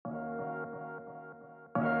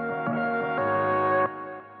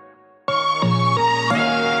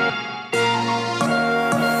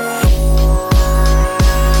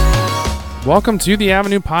Welcome to the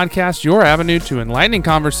Avenue Podcast, your avenue to enlightening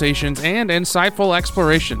conversations and insightful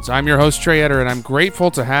explorations. I'm your host, Trey Etter, and I'm grateful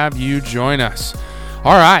to have you join us.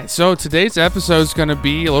 All right, so today's episode is going to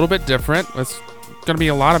be a little bit different. It's going to be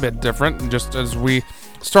a lot of bit different just as we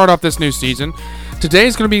start off this new season. Today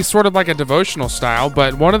is going to be sort of like a devotional style,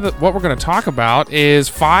 but what we're going to talk about is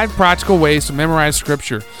 5 practical ways to memorize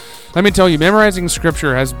Scripture. Let me tell you, memorizing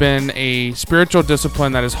Scripture has been a spiritual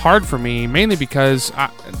discipline that is hard for me, mainly because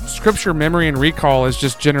Scripture memory and recall is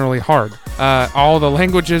just generally hard. All the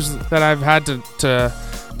languages that I've had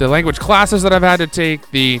the language classes that I've had to take,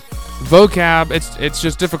 the vocab, it's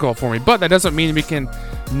just difficult for me. But that doesn't mean we can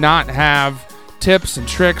not have tips and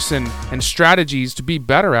tricks and strategies to be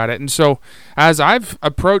better at it. And so as I've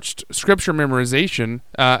approached Scripture memorization,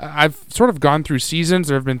 I've sort of gone through seasons.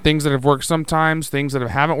 There have been things that have worked sometimes, things that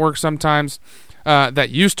haven't worked sometimes, that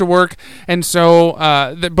used to work. And so,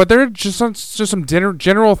 but there are just some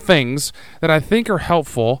general things that I think are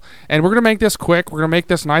helpful. And we're going to make this quick. We're going to make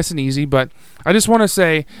this nice and easy. But I just want to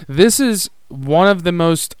say this is one of the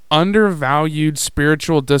most undervalued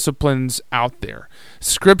spiritual disciplines out there.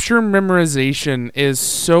 Scripture memorization is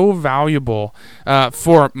so valuable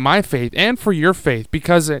for my faith and for your faith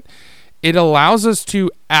because it allows us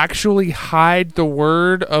to actually hide the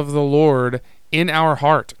word of the Lord in our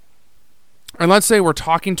heart. And let's say we're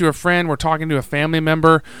talking to a friend, we're talking to a family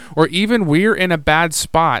member, or even we're in a bad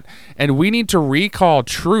spot and we need to recall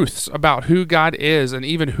truths about who God is and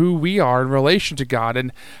even who we are in relation to God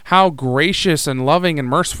and how gracious and loving and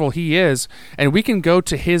merciful He is. And we can go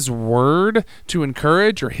to His Word to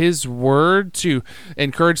encourage, or His Word to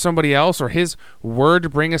encourage somebody else, or His Word to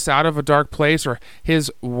bring us out of a dark place, or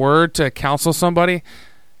His Word to counsel somebody.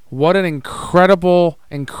 What an incredible,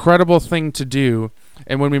 incredible thing to do.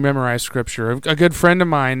 And when we memorize Scripture, a good friend of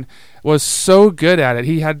mine was so good at it.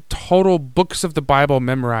 He had total books of the Bible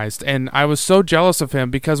memorized. And I was so jealous of him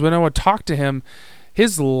because when I would talk to him,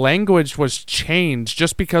 his language was changed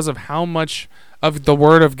just because of how much of the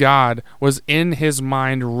Word of God was in his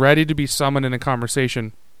mind, ready to be summoned in a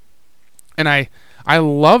conversation. And I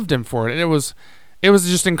loved him for it. And it was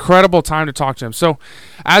just an incredible time to talk to him. So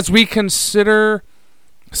as we consider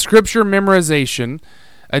Scripture memorization,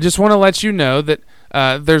 I just want to let you know that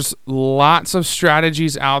there's lots of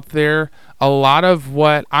strategies out there. A lot of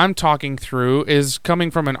what I'm talking through is coming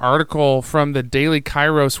from an article from the Daily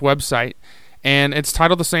Kairos website, and it's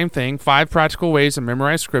titled the same thing, 5 Practical Ways to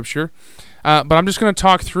Memorize Scripture. But I'm just going to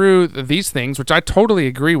talk through these things, which I totally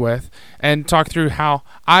agree with, and talk through how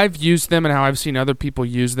I've used them and how I've seen other people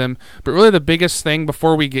use them. But really the biggest thing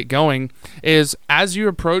before we get going is as you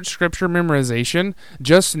approach Scripture memorization,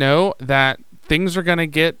 just know that things are going to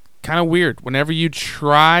get kind of weird whenever you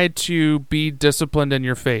try to be disciplined in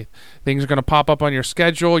your faith. Things are going to pop up on your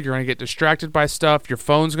schedule. You're going to get distracted by stuff. Your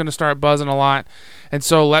phone's going to start buzzing a lot. And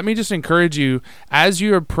so let me just encourage you as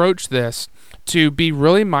you approach this to be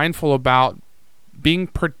really mindful about being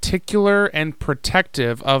particular and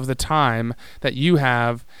protective of the time that you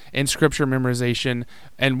have in Scripture memorization,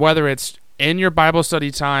 and whether it's in your Bible study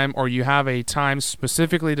time, or you have a time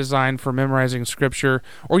specifically designed for memorizing Scripture,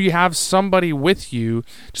 or you have somebody with you,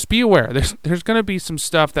 just be aware. There's going to be some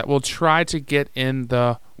stuff that will try to get in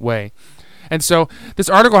the way. And so this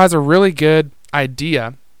article has a really good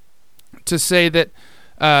idea to say that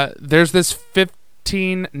there's this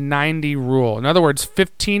 1590 rule. In other words,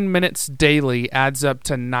 15 minutes daily adds up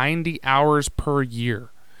to 90 hours per year.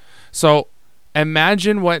 So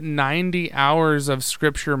imagine what 90 hours of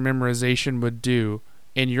Scripture memorization would do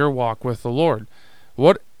in your walk with the Lord.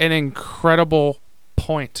 What an incredible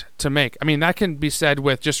point to make. I mean, that can be said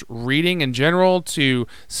with just reading in general, to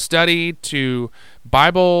study, to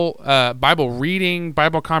Bible reading,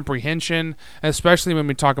 Bible comprehension, especially when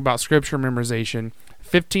we talk about Scripture memorization.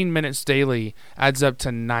 15 minutes daily adds up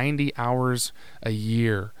to 90 hours a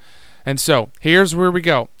year. And so here's where we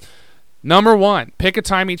go. Number 1, pick a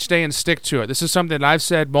time each day and stick to it. This is something that I've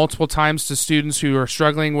said multiple times to students who are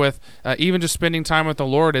struggling with even just spending time with the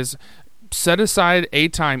Lord, is set aside a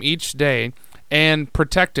time each day and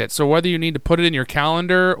protect it. So whether you need to put it in your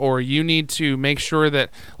calendar, or you need to make sure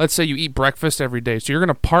that, let's say you eat breakfast every day. So you're going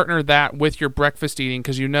to partner that with your breakfast eating,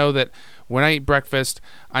 because you know that when I eat breakfast,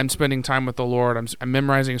 I'm spending time with the Lord. I'm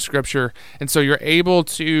memorizing Scripture. And so you're able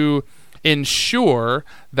to ensure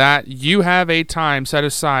that you have a time set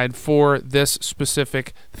aside for this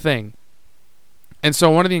specific thing. And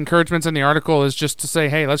so one of the encouragements in the article is just to say,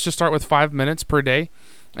 hey, let's just start with 5 minutes per day.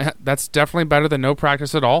 That's definitely better than no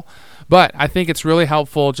practice at all. But I think it's really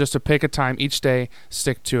helpful just to pick a time each day,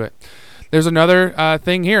 stick to it. There's another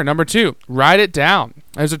thing here. Number 2, write it down.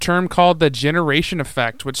 There's a term called the generation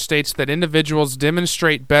effect, which states that individuals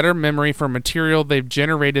demonstrate better memory for material they've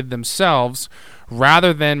generated themselves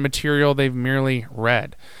rather than material they've merely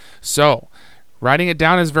read. So, writing it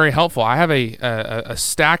down is very helpful. I have a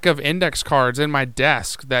stack of index cards in my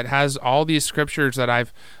desk that has all these scriptures that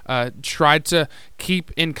I've tried to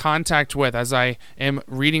keep in contact with as I am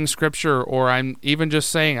reading scripture, or I'm even just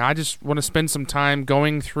saying, I just want to spend some time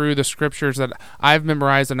going through the scriptures that I've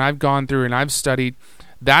memorized and I've gone through and I've studied.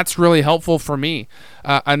 That's really helpful for me.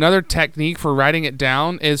 Another technique for writing it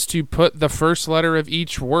down is to put the first letter of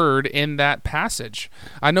each word in that passage.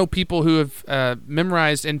 I know people who have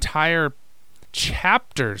memorized entire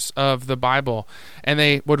chapters of the Bible, and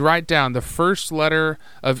they would write down the first letter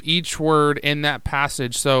of each word in that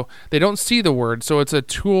passage, so they don't see the word. So it's a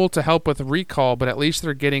tool to help with recall, but at least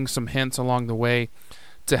they're getting some hints along the way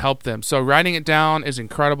to help them. So writing it down is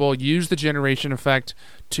incredible. Use the generation effect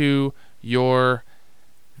to your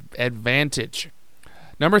advantage.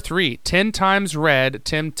 Number 3, 10 times read,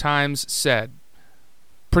 10 times said.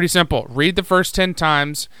 Pretty simple. Read the first 10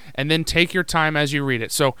 times and then take your time as you read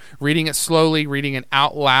it. So reading it slowly, reading it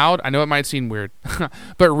out loud. I know it might seem weird,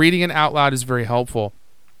 but reading it out loud is very helpful.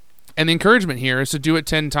 And the encouragement here is to do it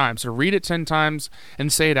 10 times. So read it 10 times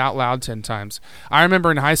and say it out loud 10 times. I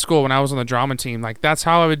remember in high school when I was on the drama team, like that's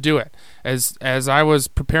how I would do it. As I was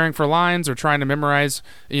preparing for lines or trying to memorize,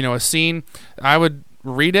 a scene, I would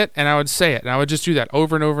read it and I would say it. And I would just do that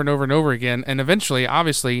over and over and over and over again. And eventually,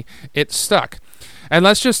 obviously, it stuck. And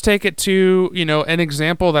let's just take it to, an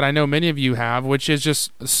example that I know many of you have, which is just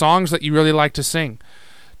songs that you really like to sing.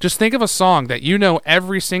 Just think of a song that you know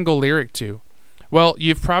every single lyric to. Well,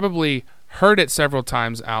 you've probably heard it several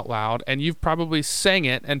times out loud, and you've probably sang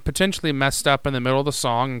it and potentially messed up in the middle of the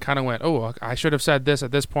song and kind of went, oh, I should have said this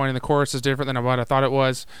at this point, and the chorus is different than what I thought it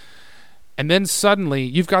was. And then suddenly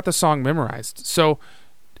you've got the song memorized. So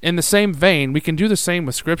in the same vein, we can do the same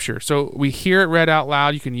with Scripture. So we hear it read out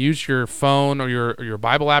loud. You can use your phone or your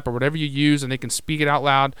Bible app or whatever you use, and they can speak it out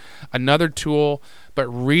loud. Another tool, but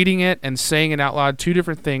reading it and saying it out loud, 2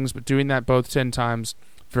 different things, but doing that both 10 times,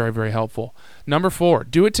 very, very helpful. Number 4,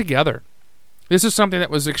 do it together. This is something that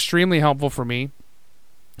was extremely helpful for me.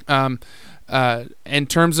 In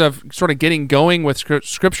terms of sort of getting going with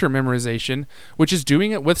scripture memorization, which is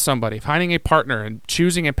doing it with somebody, finding a partner and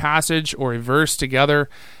choosing a passage or a verse together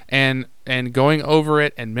and going over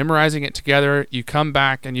it and memorizing it together. You come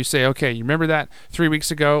back and you say, okay, you remember that 3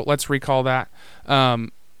 weeks ago? Let's recall that.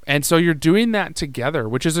 And so you're doing that together,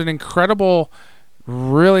 which is an incredible,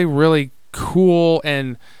 really, really cool,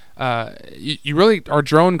 and you really are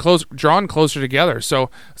drawn closer together.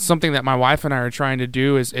 So something that my wife and I are trying to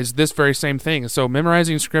do is this very same thing. So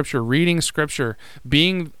memorizing Scripture, reading Scripture,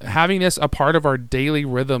 having this a part of our daily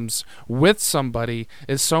rhythms with somebody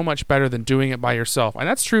is so much better than doing it by yourself. And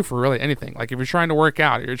that's true for really anything. Like if you're trying to work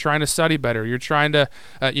out, you're trying to study better, you're trying to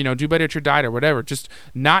do better at your diet or whatever. Just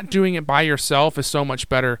not doing it by yourself is so much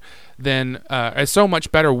better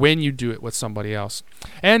when you do it with somebody else.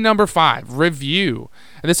 And number 5, review.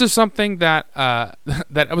 And this is something that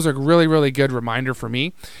that was a really, really good reminder for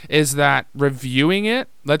me, is that reviewing it,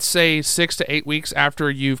 let's say 6 to 8 weeks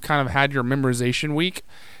after you've kind of had your memorization week,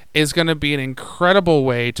 is going to be an incredible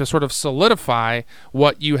way to sort of solidify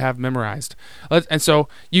what you have memorized. And so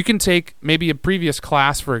you can take maybe a previous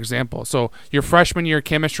class, for example. So your freshman year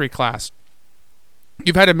chemistry class,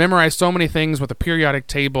 you've had to memorize so many things with a periodic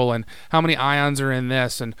table and how many ions are in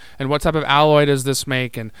this and what type of alloy does this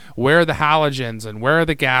make and where are the halogens and where are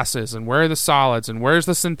the gases and where are the solids and where's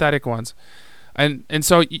the synthetic ones. And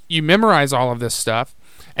so you memorize all of this stuff,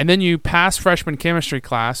 and then you pass freshman chemistry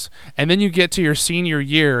class, and then you get to your senior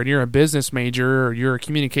year and you're a business major or you're a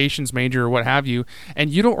communications major or what have you, and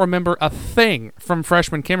you don't remember a thing from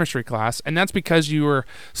freshman chemistry class, and that's because you were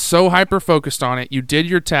so hyper-focused on it, you did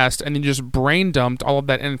your test, and then just brain dumped all of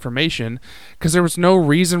that information because there was no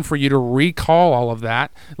reason for you to recall all of that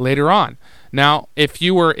later on. Now, if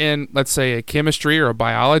you were in, let's say, a chemistry or a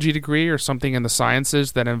biology degree or something in the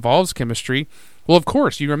sciences that involves chemistry, well, of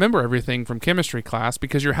course, you remember everything from chemistry class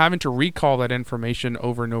because you're having to recall that information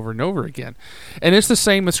over and over and over again. And it's the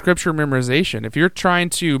same with Scripture memorization. If you're trying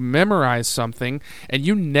to memorize something and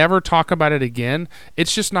you never talk about it again,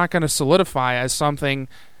 it's just not going to solidify as something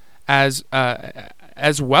as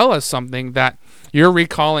well as something that You're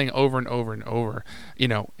recalling over and over and over.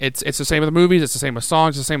 It's the same with the movies. It's the same with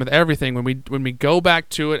songs. It's the same with everything. When we go back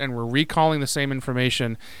to it and we're recalling the same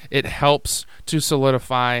information, it helps to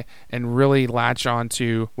solidify and really latch on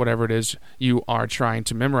to whatever it is you are trying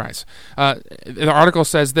to memorize. The article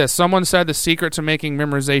says this: someone said the secret to making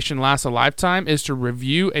memorization last a lifetime is to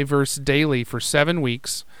review a verse daily for 7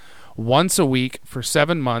 weeks, once a week for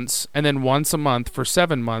 7 months, and then once a month for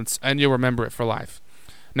 7 months, and you'll remember it for life.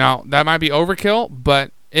 Now, that might be overkill,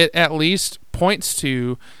 but it at least points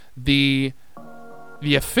to the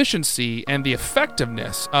efficiency and the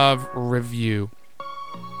effectiveness of review.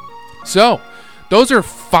 So, those are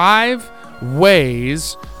 5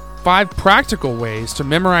 practical ways to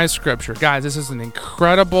memorize Scripture. Guys, this is an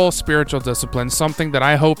incredible spiritual discipline, something that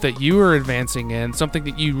I hope that you are advancing in, something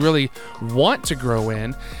that you really want to grow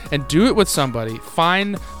in, and do it with somebody.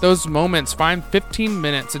 Find those moments, find 15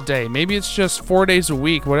 minutes a day. Maybe it's just 4 days a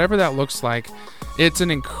week, whatever that looks like. It's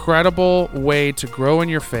an incredible way to grow in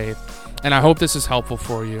your faith, and I hope this is helpful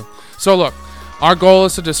for you. So look, our goal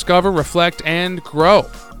is to discover, reflect, and grow.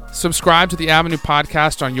 Subscribe to the Avenue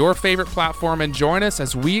Podcast on your favorite platform and join us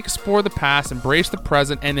as we explore the past, embrace the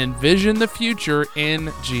present, and envision the future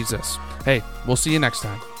in Jesus. Hey, we'll see you next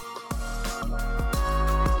time.